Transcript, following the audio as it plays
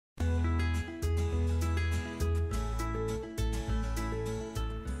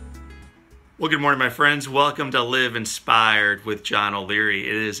Well, good morning, my friends. Welcome to Live Inspired with John O'Leary.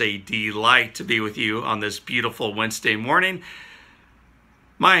 It is a delight to be with you on this beautiful Wednesday morning.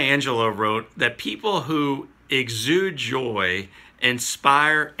 Maya Angelou wrote that people who exude joy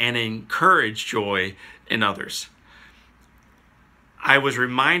inspire and encourage joy in others. I was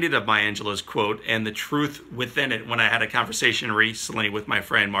reminded of Maya Angelou's quote and the truth within it when I had a conversation recently with my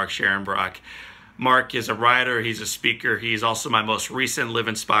friend Mark Scherenbrock. Mark is a writer, he's a speaker, he's also my most recent Live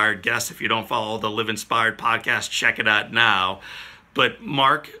Inspired guest. If you don't follow the Live Inspired podcast, check it out now. But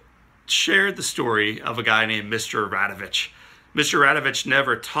Mark shared the story of a guy named Mr. Radovich. Mr. Radovich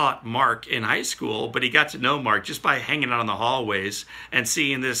never taught Mark in high school, but he got to know Mark just by hanging out in the hallways and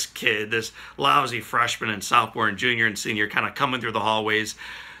seeing this kid, this lousy freshman and sophomore and junior and senior kind of coming through the hallways.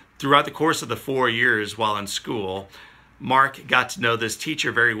 Throughout the course of the 4 years while in school, Mark got to know this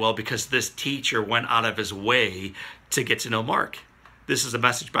teacher very well because this teacher went out of his way to get to know Mark. This is a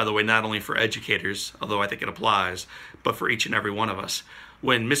message, by the way, not only for educators, although I think it applies, but for each and every one of us.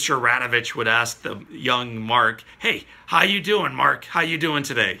 When Mr. Radovich would ask the young Mark, "Hey, how you doing, Mark? How you doing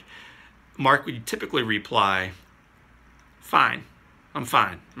today?" Mark would typically reply, "Fine. I'm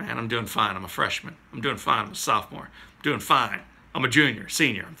fine, man. I'm doing fine. I'm a freshman. I'm doing fine. I'm a sophomore. I'm doing fine. I'm a junior,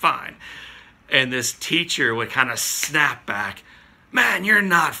 senior. I'm fine." And this teacher would kind of snap back, "Man, you're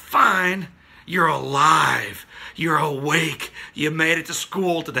not fine. You're alive. You're awake. You made it to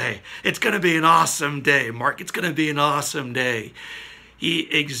school today. It's going to be an awesome day, Mark. It's going to be an awesome day." He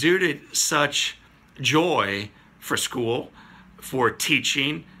exuded such joy for school, for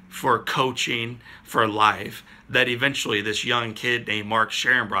teaching, for coaching, for life, that eventually this young kid named Mark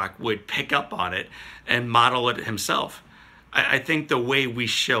Scherenbrock would pick up on it and model it himself. I think the way we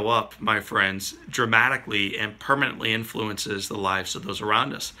show up, my friends, dramatically and permanently influences the lives of those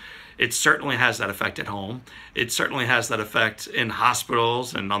around us. It certainly has that effect at home. It certainly has that effect in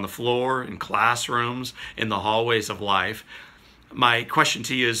hospitals and on the floor, in classrooms, in the hallways of life. My question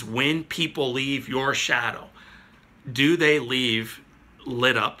to you is, when people leave your shadow, do they leave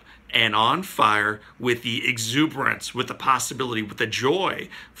lit up and on fire with the exuberance, with the possibility, with the joy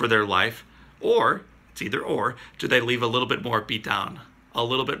for their life? Or it's either or, do they leave a little bit more beat down, a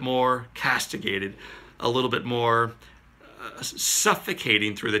little bit more castigated, a little bit more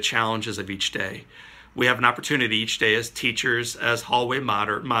suffocating through the challenges of each day? We have an opportunity each day as teachers, as hallway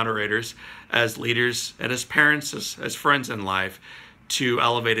moderators, as leaders, and as parents, as friends in life, to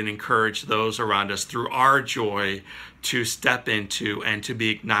elevate and encourage those around us through our joy to step into and to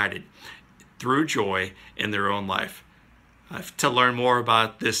be ignited through joy in their own life. To learn more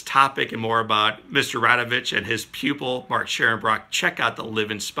about this topic and more about Mr. Radovich and his pupil, Mark Scherenbrock, check out the Live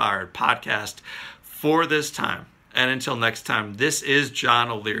Inspired podcast for this time. And until next time, this is John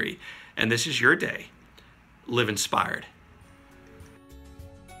O'Leary, and this is your day. Live Inspired.